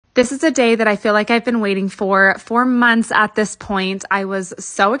This is a day that I feel like I've been waiting for months at this point. I was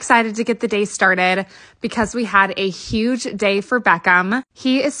so excited to get the day started because we had a huge day for Beckham.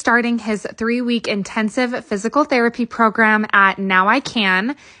 He is starting his 3-week intensive physical therapy program at Now I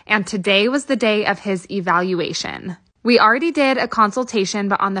Can, and today was the day of his evaluation. We already did a consultation,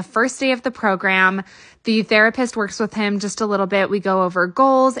 but on the first day of the program, the therapist works with him just a little bit. We go over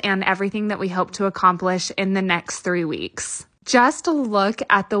goals and everything that we hope to accomplish in the next 3 weeks. Just look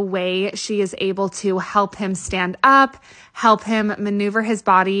at the way she is able to help him stand up, help him maneuver his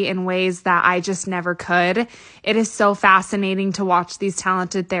body in ways that I just never could. It is so fascinating to watch these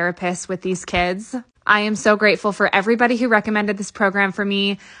talented therapists with these kids. I am so grateful for everybody who recommended this program for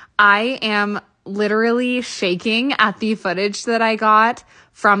me. I am literally shaking at the footage that I got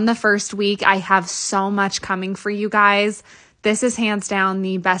from the first week. I have so much coming for you guys. This is hands down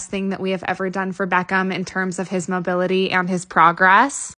the best thing that we have ever done for Beckham in terms of his mobility and his progress.